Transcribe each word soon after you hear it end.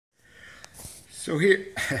So here,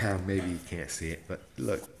 maybe you can't see it, but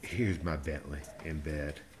look, here's my Bentley in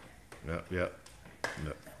bed. Yep.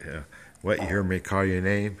 Yeah. What, you hear me call your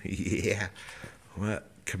name? Yeah. What?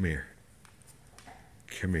 Come here.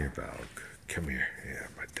 Come here, dog. Come here. Yeah,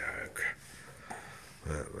 my dog.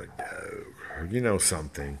 My dog. You know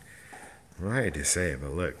something? I hate to say it,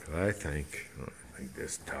 but look, I think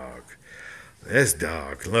this dog,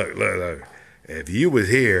 look. If you was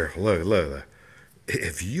here, look.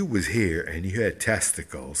 If you was here and you had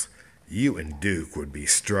testicles, you and Duke would be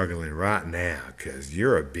struggling right now because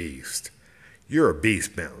you're a beast. You're a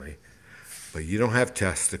beast, Bentley. But you don't have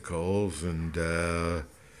testicles, and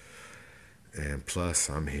plus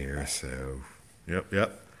I'm here, so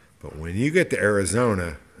yep. But when you get to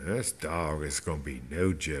Arizona, this dog is going to be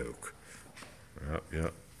no joke.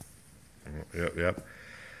 Yep.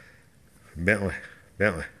 Bentley,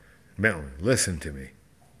 listen to me.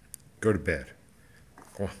 Go to bed.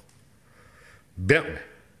 Come on. Bentley,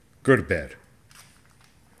 go to bed.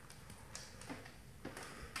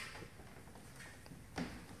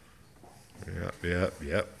 Yep.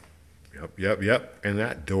 And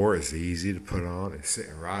that door is easy to put on. It's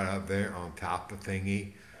sitting right up there on top of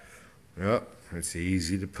thingy. Yep, it's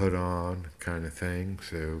easy to put on kind of thing.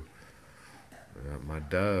 So, my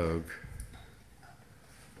dog.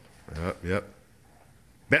 Yep.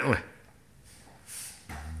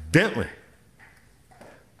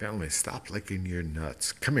 Bentley, stop licking your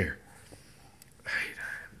nuts. Come here.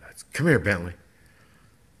 Nuts. Come here, Bentley.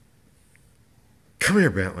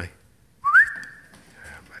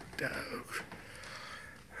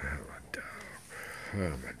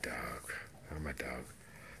 Oh, my dog.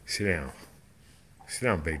 Sit down. Sit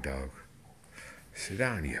down, big dog. Sit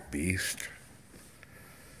down, you beast.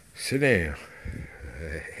 Sit down.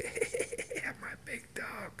 My big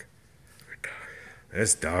dog.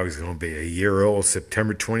 This dog's going to be a year old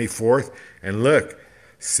September 24th. And look,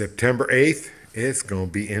 September 8th, it's going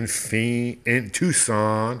to be in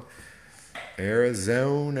Tucson,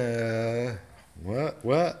 Arizona. What?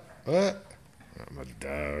 Oh, my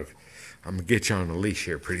dog. I'm going to get you on a leash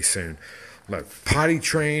here pretty soon. Look, potty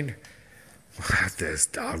trained. This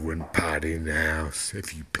dog wouldn't potty in the house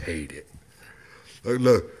if you paid it.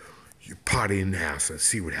 Look, you potty in the house and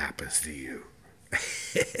see what happens to you.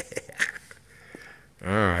 All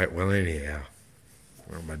right, well, anyhow.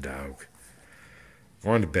 Oh, my dog. Go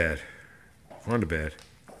on to bed.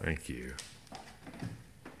 Thank you.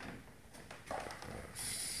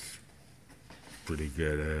 Pretty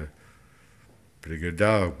good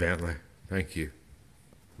dog, Bentley. Thank you.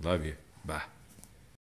 Love you. Bye.